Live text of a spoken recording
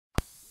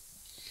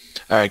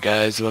Alright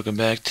guys, welcome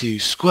back to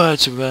Squad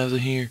Survival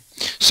here.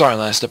 Sorry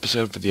last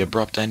episode for the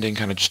abrupt ending,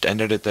 kinda just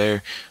ended it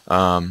there.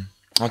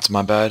 That's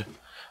my bad.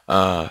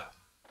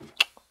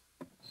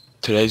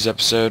 Today's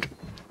episode,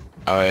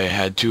 I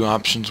had two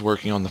options: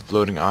 working on the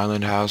floating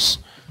island house,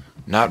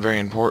 not very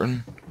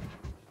important,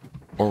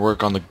 or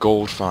work on the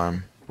gold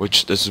farm,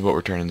 which this is what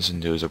we're turning this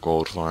into, is a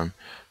gold farm.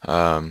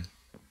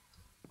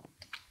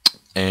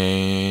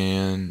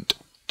 And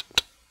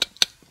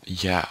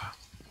yeah,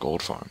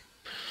 gold farm.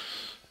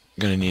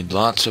 Gonna need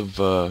lots of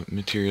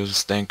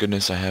materials. Thank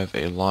goodness I have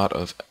a lot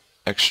of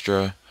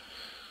extra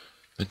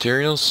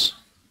materials.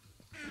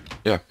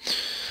 Yeah.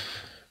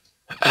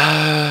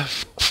 I'm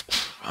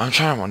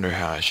trying to wonder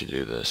how I should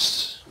do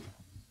this.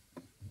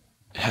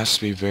 It has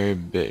to be very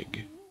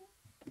big.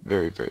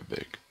 Very, very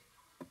big.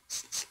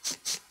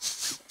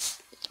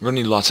 We're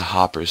gonna need lots of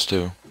hoppers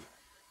too.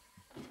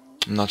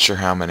 I'm not sure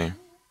how many,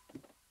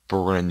 but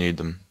we're gonna need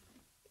them.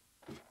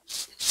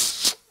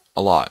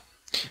 A lot.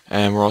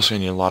 And we're also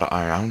going to need a lot of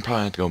iron. I'm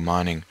probably have to go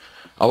mining.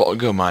 I'll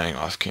go mining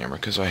off camera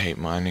because I hate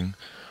mining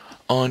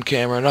on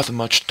camera. Nothing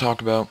much to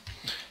talk about.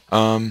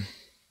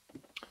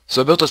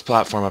 So I built this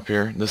platform up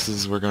here. This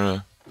is we're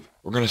gonna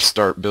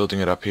start building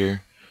it up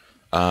here.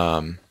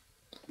 I'm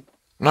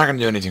not gonna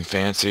do anything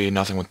fancy.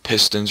 Nothing with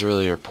pistons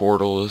really or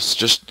portals.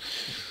 Just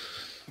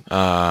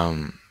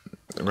we're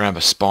gonna have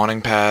a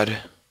spawning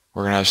pad.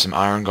 We're gonna have some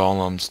iron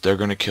golems. They're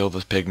gonna kill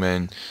the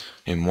pigmen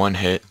in one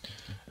hit.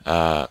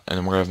 And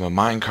then we're going to have a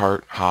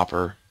minecart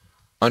hopper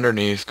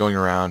underneath going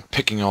around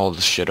picking all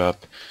the shit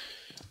up,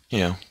 you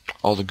know,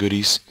 all the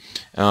goodies,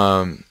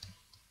 everything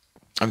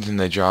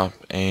they drop,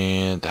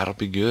 and that'll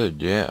be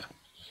good. Yeah.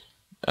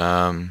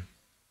 I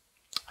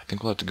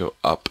think we'll have to go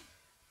up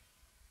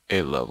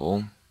a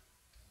level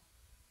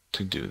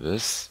to do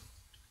this.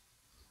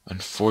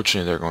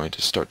 Unfortunately, they're going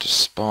to start to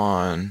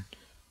spawn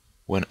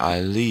when I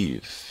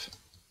leave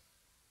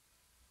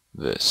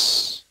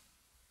this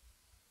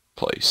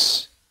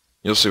place.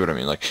 You'll see what I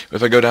mean. Like,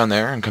 if I go down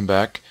there and come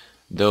back,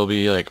 they'll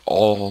be, like,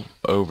 all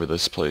over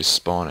this place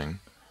spawning.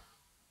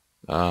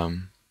 Wait,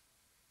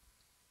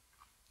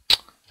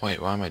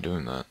 why am I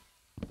doing that?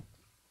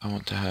 I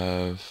want to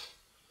have...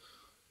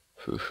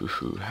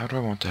 How do I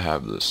want to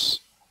have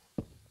this?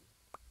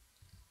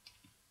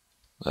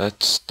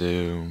 Let's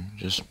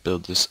just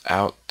build this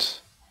out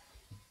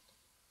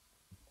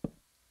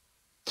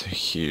to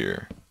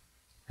here.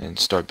 And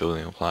start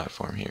building a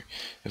platform here.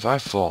 If I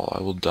fall,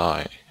 I will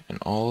die. And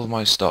all of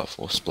my stuff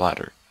will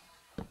splatter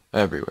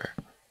everywhere.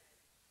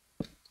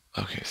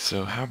 Okay,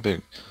 so how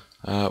big?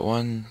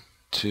 1,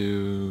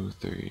 2,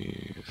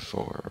 3,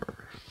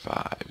 4,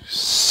 5,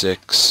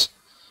 6,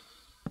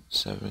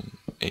 7,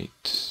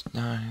 8,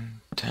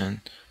 9,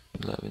 10,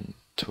 11,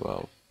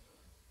 12,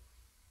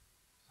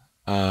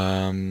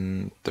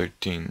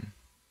 13,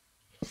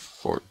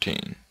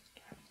 14.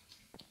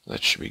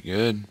 That should be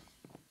good.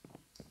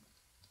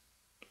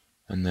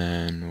 And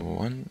then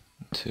 1,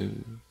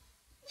 2,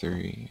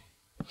 3,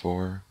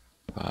 4,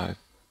 5,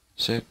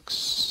 6,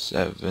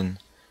 7,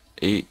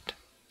 8,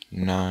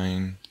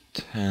 9,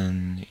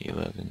 10,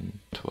 11,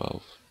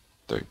 12,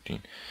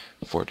 13,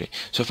 14.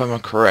 So if I'm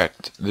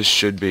correct, this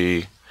should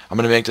be... I'm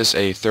going to make this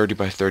a 30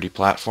 by 30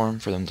 platform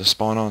for them to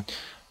spawn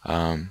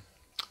on.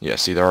 Yeah,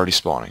 see, they're already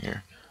spawning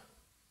here.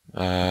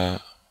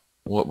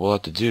 What we'll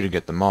have to do to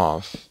get them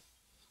off...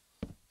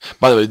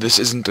 By the way, this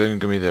isn't going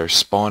to be their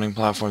spawning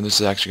platform.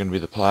 This is actually going to be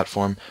the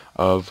platform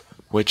of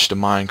which the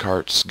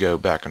minecarts go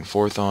back and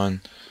forth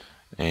on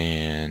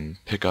and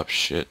pick up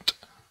shit.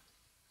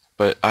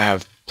 But I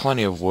have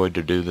plenty of wood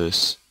to do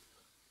this.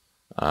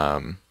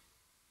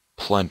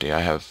 Plenty. I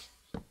haven't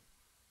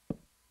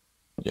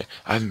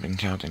been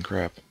counting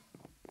crap.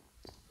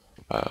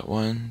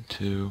 1,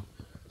 2,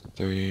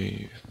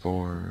 3,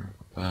 4,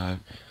 5,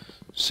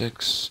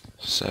 6,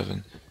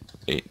 7,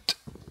 8,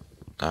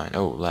 9.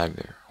 Oh, lag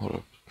there. Hold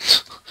up.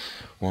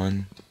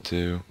 1,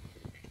 2,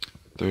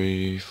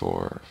 3,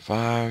 4,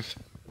 5,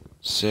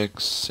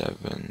 6,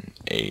 7,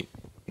 8,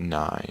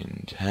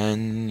 9,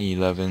 10,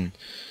 11,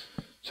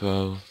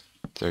 12,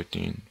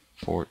 13,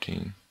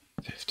 14,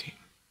 15,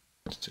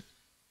 16,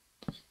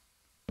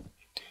 18,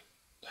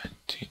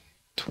 19,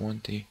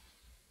 20,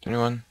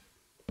 21,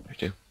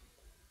 22,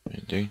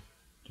 23,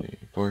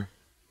 24,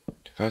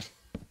 25,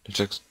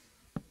 26,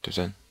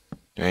 27,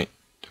 28,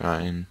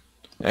 29,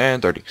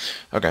 and 30.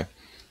 Okay.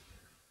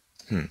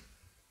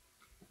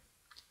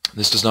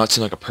 This does not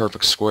seem like a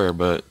perfect square,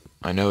 but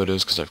I know it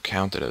is because I've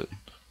counted it.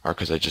 Or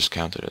because I just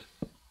counted it.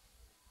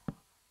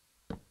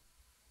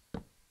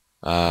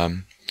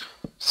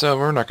 So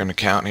we're not going to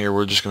count here.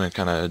 We're just going to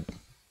kind of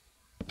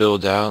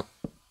build out.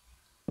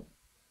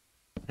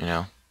 You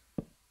know.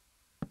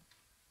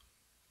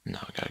 No,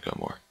 I gotta go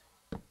more.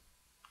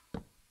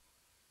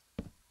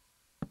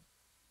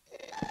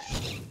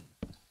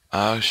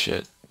 Oh,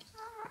 shit.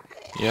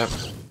 Yep.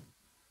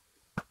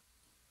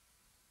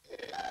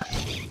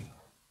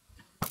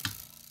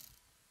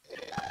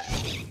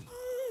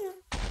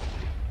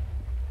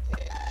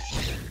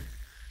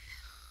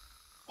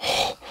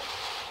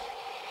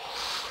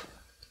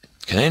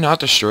 Can they not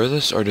destroy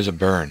this, or does it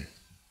burn?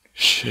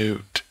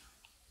 Shoot.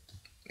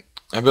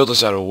 I built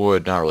this out of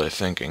wood, not really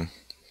thinking.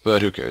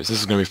 But who cares? This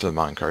is gonna be for the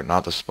minecart,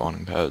 not the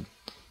spawning pad.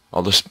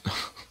 Although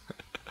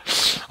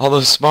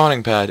the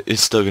spawning pad is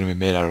still gonna be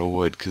made out of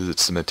wood because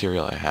it's the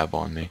material I have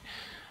on me.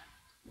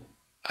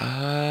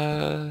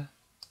 I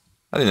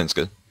think that's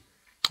good.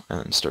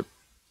 And then start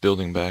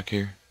building back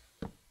here.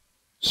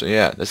 So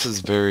yeah, this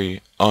is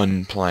very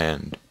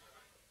unplanned.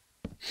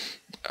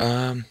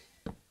 This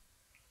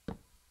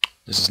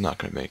is not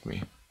gonna make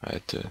me. I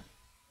had to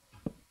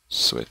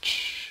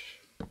switch.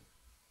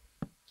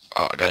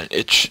 Oh, I got an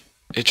itch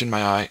in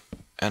my eye,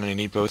 and I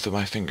need both of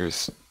my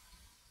fingers.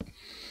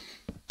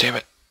 Damn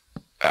it!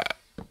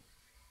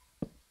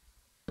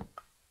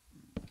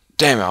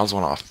 Damn it! I was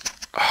one off.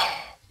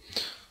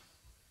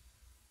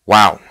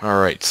 Wow. All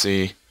right.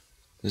 See,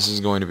 this is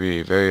going to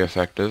be very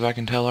effective. I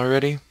can tell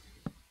already.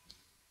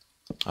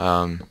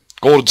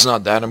 Gold's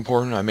not that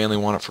important. I mainly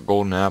want it for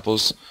golden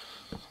apples.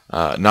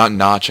 Not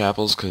notch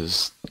apples,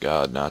 because,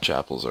 God, notch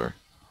apples are...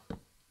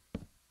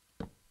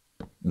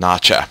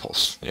 Notch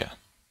apples, yeah.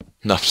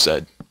 Enough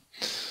said.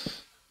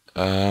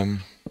 I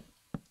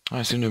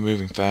seem to be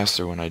moving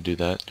faster when I do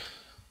that.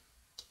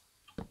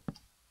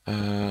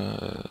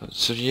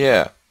 So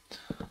yeah.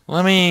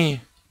 Let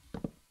me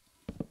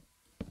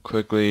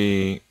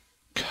quickly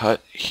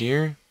cut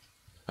here.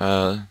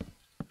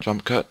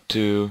 Jump cut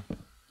to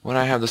when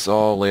I have this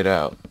all laid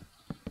out.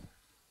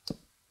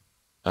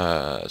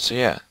 So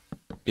yeah.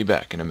 Be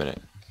back in a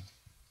minute.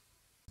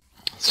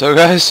 So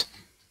guys,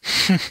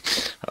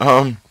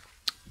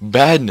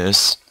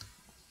 badness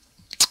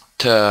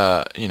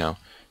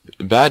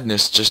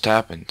badness just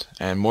happened,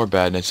 and more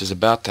badness is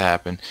about to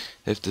happen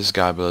if this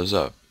guy blows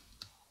up.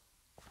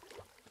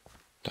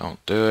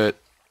 Don't do it.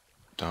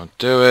 Don't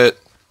do it.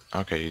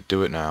 Okay, you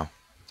do it now.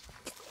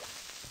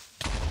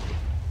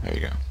 There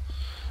you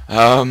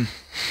go.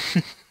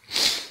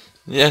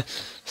 Yeah,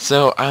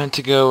 so I had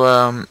to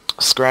go,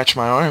 scratch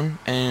my arm,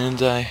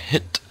 and I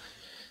hit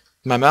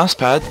my mouse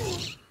pad,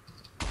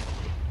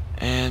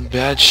 and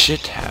bad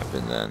shit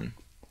happened then.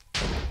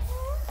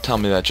 Tell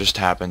me that just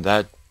happened.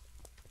 That...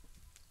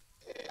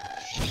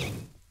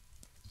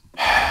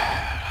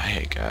 I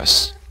hate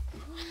gas.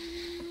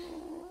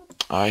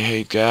 I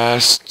hate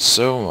gas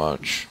so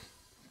much.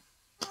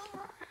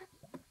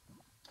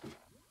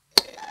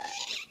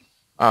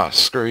 Ah,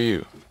 screw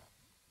you.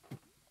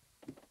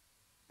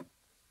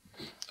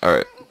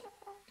 Alright.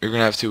 You're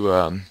gonna have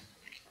to,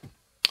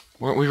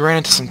 we ran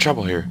into some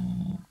trouble here.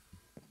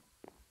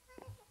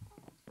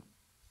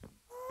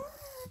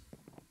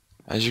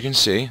 As you can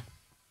see,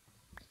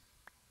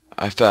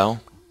 I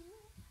fell.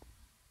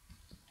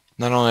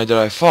 Not only did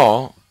I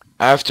fall,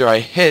 after I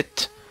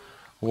hit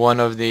one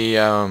of the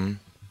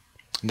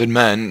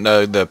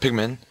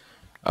pigmen,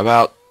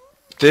 about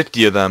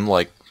 50 of them,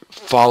 like,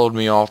 followed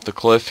me off the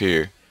cliff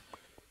here.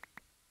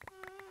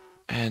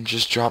 And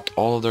just dropped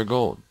all of their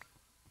gold.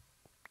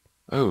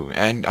 Oh,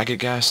 and I get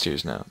gas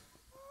tears now.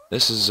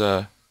 This is,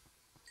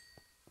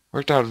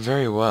 worked out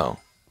very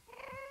well.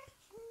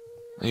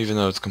 Even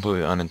though it's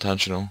completely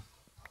unintentional.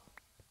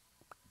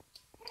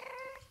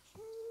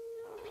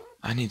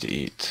 I need to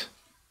eat.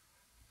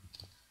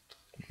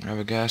 I have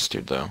a gas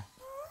tube though.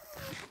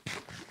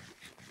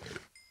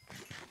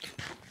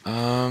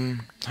 How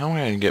am I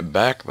gonna get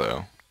back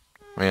though?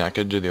 I mean, I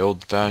could do the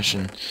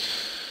old-fashioned...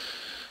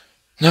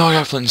 No, I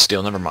got flint and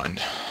steel, never mind.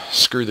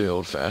 Screw the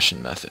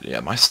old-fashioned method. Yeah,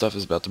 my stuff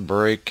is about to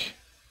break.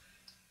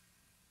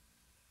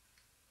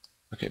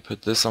 Okay,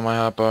 put this on my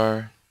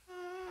hotbar.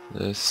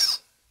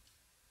 This,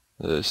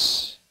 and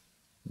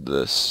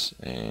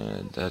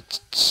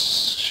that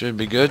should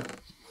be good.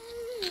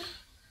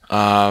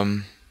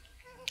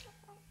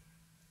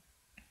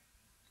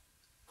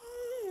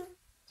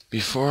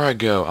 Before I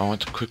go, I want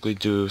to quickly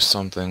do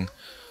something.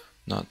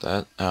 Not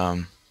that.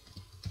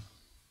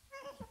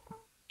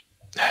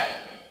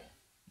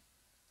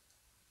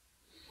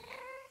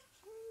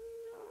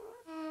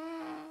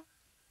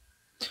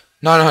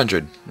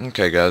 900.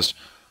 Okay, guys.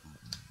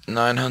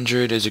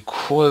 900 is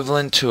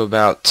equivalent to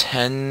about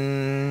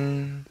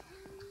 10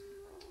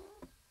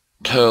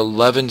 to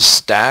 11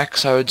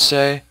 stacks, I would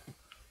say.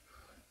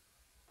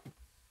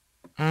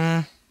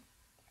 I'm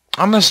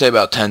gonna say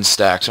about 10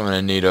 stacks I'm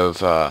gonna need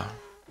of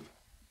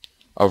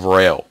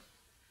rail.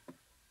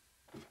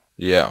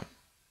 Yeah.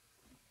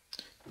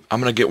 I'm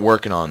gonna get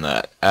working on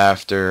that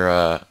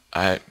after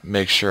I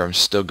make sure I'm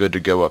still good to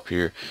go up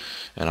here,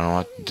 and I don't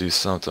have to do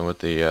something with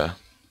the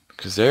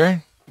because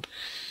they're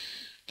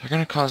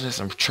gonna cause me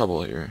some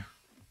trouble here.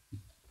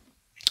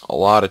 A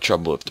lot of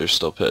trouble if they're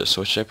still pissed,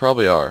 which they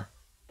probably are.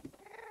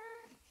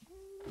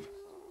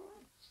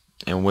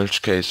 In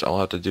which case I'll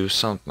have to do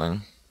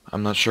something.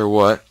 I'm not sure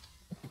what.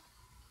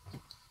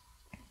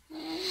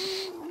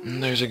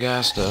 And there's a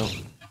gas though.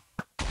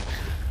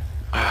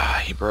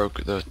 Ah, he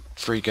broke the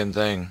freaking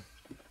thing.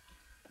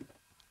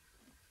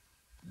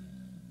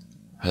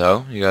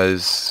 Hello? You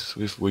guys,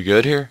 we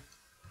good here?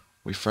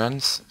 We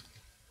friends?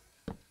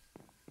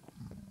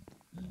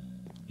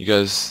 You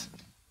guys...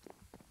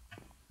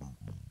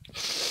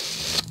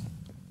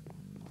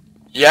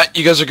 Yeah,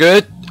 you guys are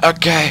good?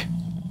 Okay.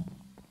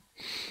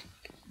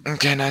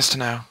 Okay, nice to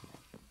know.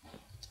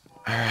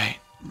 Alright.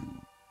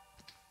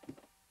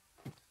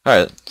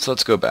 Alright, so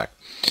let's go back.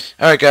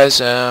 Alright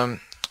guys,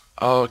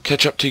 I'll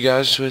catch up to you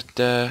guys with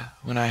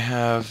when I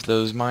have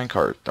those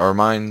minecart or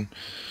I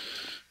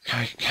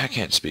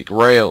can't speak.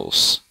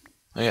 Rails.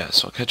 Oh, yeah,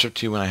 so I'll catch up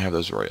to you when I have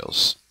those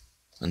rails.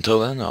 Until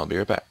then, I'll be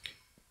right back.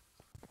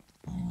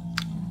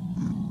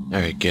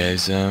 Alright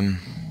guys,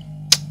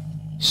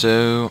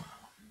 so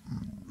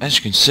as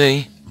you can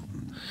see,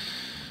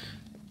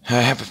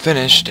 I have it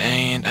finished,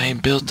 and I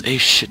built a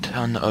shit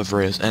ton of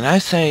rails. And I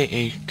say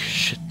a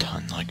shit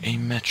ton, like a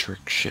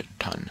metric shit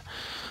ton.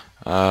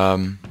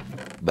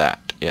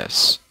 That,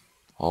 yes.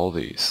 All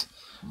these.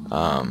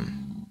 I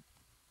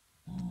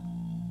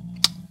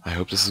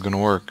hope this is gonna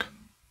work.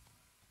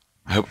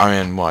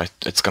 Well,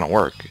 it's gonna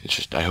work. It's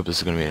just, I hope this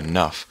is gonna be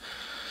enough.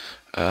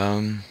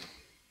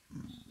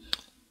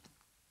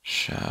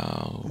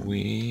 Shall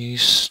we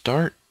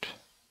start?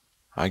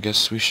 I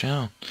guess we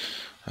shall.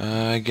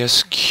 I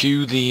guess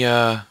cue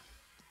the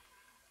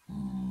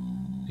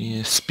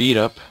speed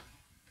up,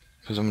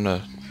 because I'm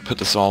gonna put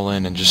this all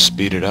in and just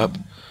speed it up,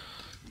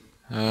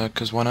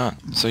 because why not?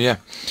 So yeah,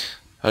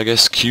 I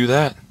guess cue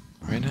that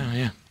right now,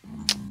 yeah.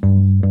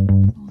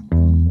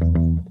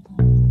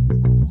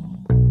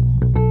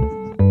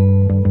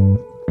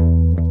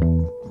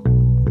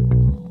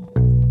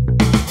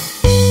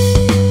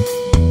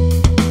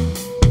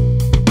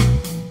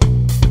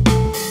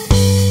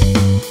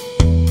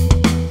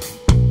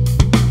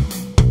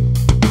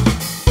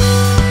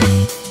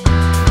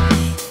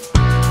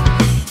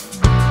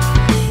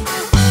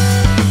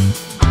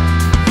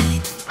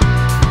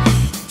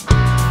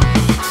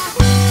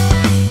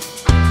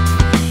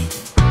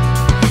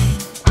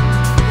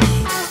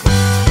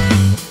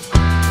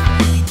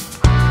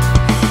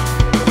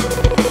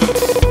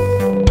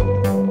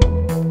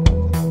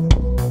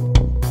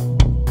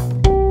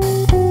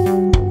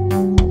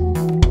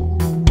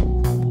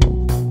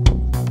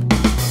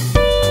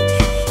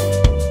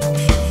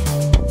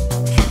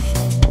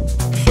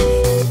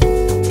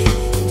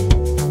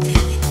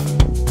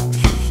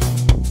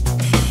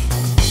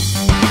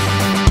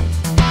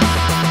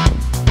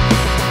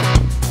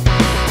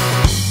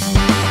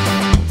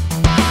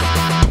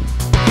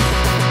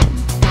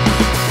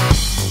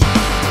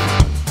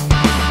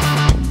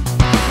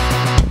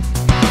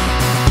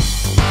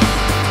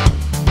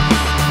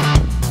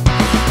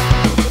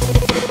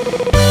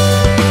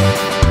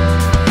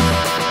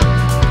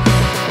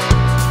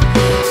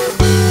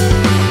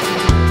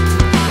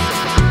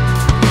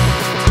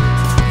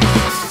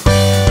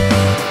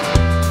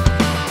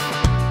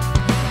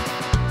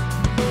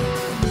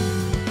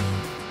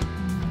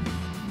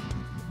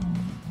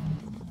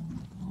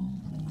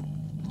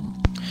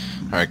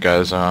 Alright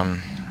guys,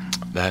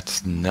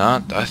 that's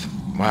not,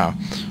 wow,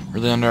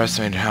 really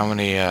underestimated how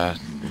many,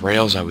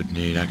 rails I would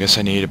need. I guess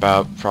I need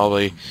about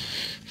probably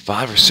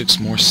 5 or 6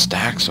 more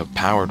stacks of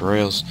powered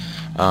rails.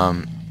 What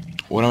I'm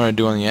going to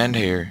do on the end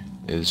here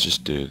is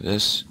just do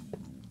this,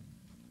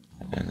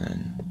 and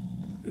then,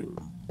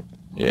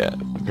 yeah,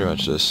 pretty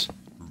much this,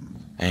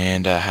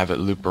 and, have it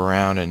loop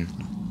around, and,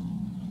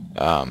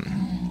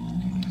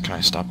 can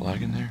I stop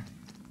lagging there?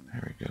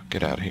 There we go,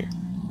 get out of here.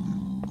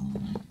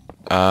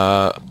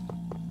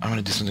 I'm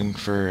gonna do something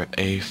for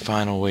a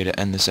final way to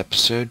end this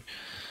episode,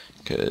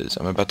 because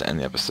I'm about to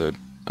end the episode.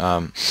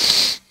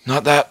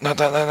 Not that,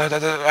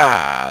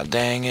 ah,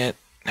 dang it.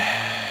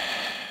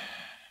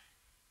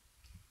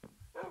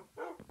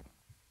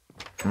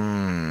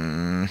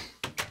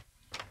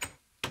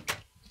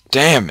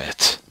 Damn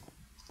it.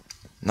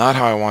 Not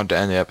how I wanted to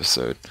end the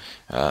episode.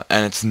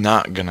 And it's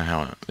not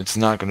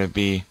gonna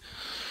be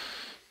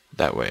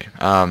that way.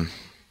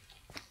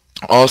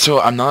 Also,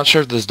 I'm not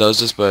sure if this does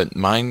this, but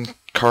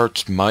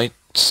minecarts might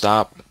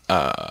stop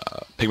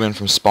pigmen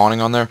from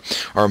spawning on there,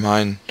 or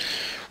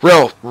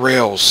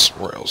rails.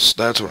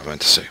 That's what I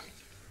meant to say.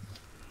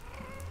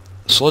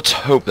 So let's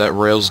hope that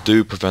rails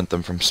do prevent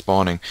them from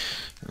spawning,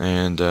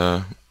 and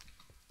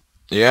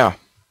yeah,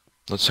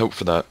 let's hope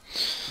for that.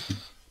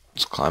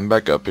 Let's climb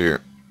back up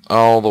here,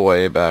 all the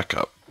way back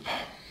up.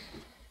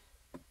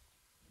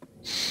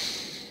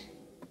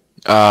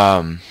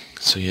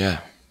 So yeah.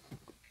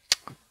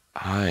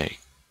 I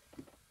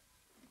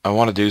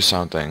want to do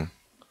something,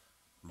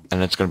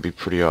 and it's going to be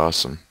pretty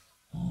awesome.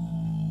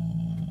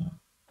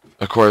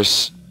 Of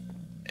course,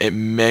 it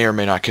may or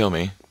may not kill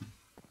me,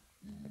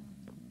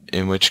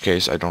 in which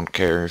case I don't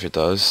care if it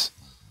does.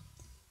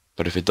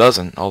 But if it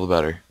doesn't, all the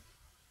better.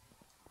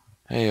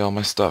 Hey, all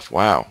my stuff.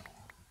 Wow.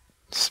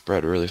 It's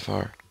spread really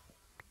far.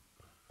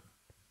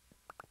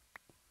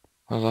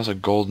 Well, lots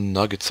of golden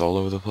nuggets all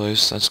over the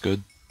place. That's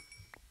good.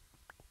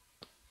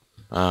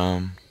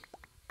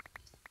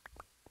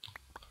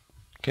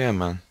 Okay,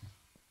 man.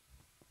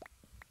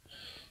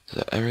 Is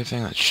that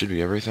everything? That should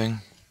be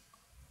everything.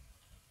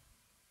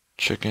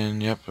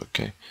 Chicken, yep,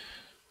 okay.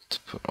 Let's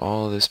put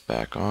all this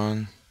back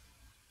on.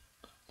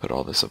 Put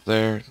all this up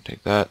there.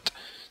 Take that,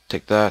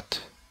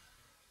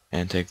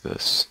 and take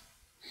this.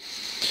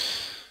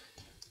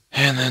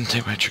 And then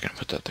take my chicken and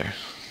put that there.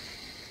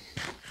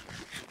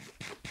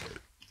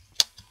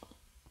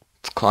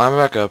 climb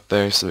back up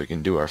there so we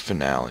can do our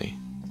finale.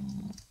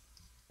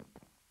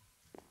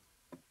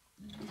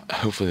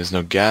 Hopefully there's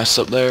no gas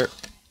up there,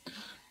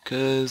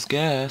 cause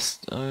gas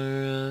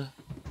are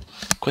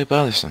quite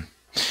bothersome.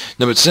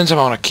 No, but since I'm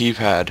on a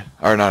keypad,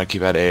 or not a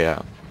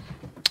keypad,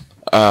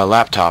 a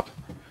laptop,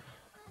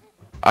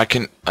 I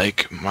can,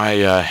 like, my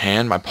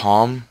hand, my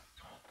palm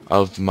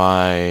of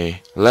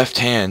my left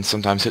hand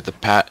sometimes hits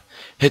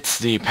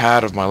the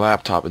pad of my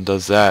laptop and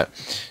does that,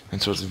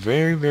 and so it's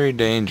very, very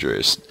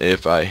dangerous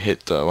if I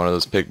hit one of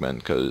those pigmen,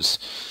 because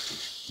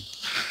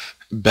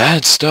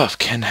bad stuff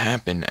can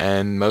happen,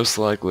 and most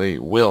likely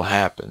will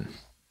happen.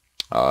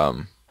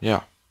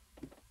 Yeah.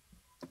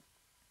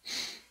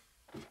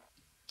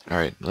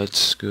 Alright,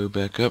 let's go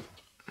back up.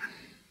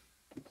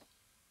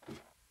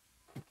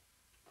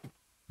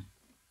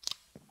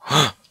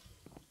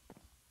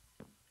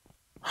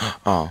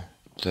 Oh,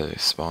 they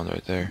spawned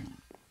right there.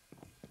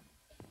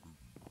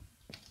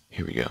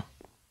 Here we go.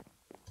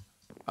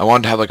 I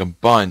wanted to have like a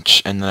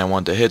bunch, and then I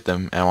wanted to hit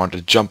them, and I wanted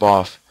to jump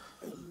off.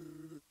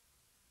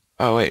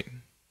 Oh, wait.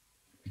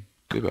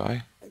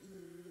 Goodbye.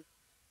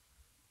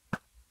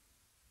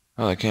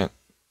 Oh, they can't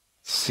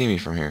see me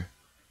from here.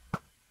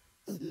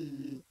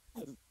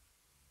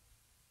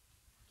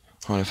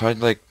 Hold on, if I'd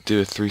like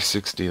do a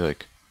 360,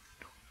 like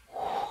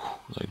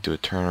do a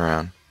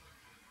turnaround.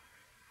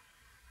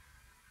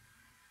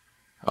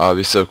 Oh, it'd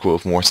be so cool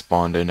if more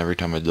spawned in every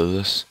time I do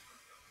this.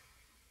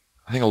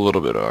 I think a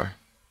little bit are.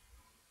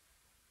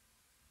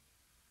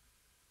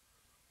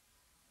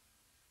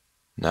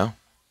 No?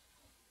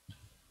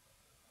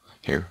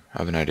 Here, I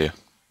have an idea.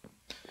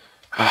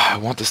 I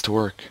want this to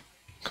work.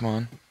 Come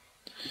on.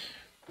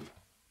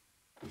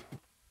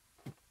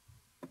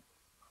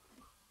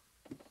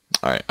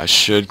 Alright, I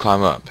should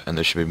climb up, and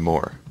there should be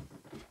more.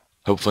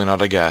 Hopefully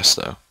not a gas,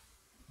 though.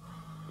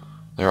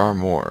 There are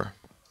more.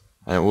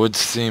 And it would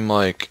seem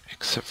like,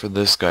 except for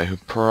this guy, who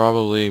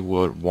probably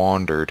would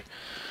wandered.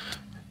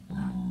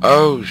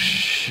 Oh,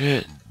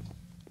 shit.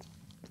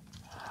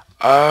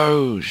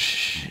 Oh,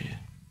 shit.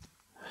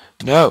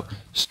 No!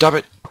 Stop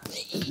it!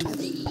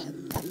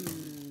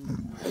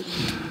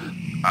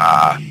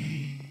 Ah!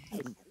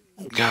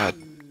 God.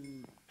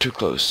 Too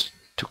close.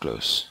 Too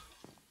close.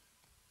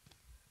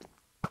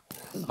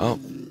 Oh,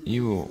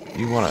 you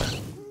wanna...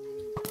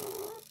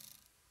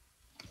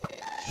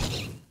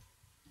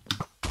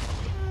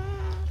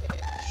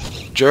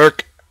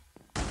 Jerk!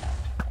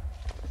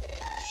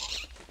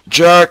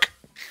 Jerk!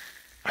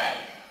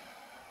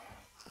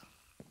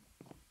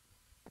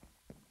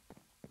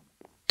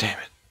 Damn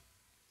it.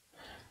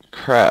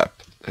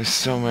 Crap. There's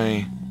so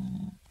many...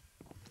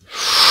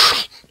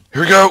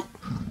 Here we go!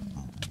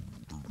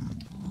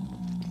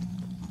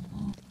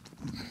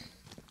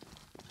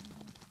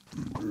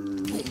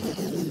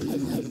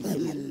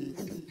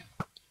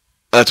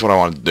 That's what I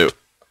wanted to do.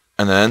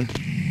 And then...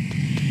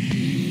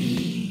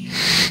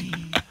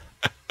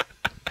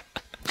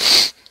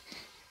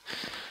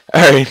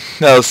 Alright,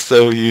 that was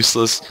so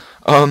useless.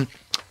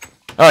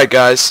 Alright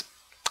guys.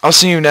 I'll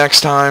see you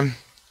next time.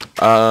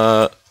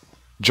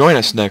 Join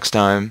us next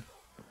time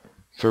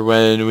for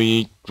when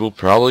we will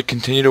probably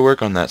continue to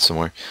work on that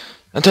somewhere.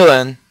 Until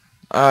then,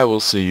 I will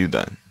see you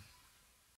then.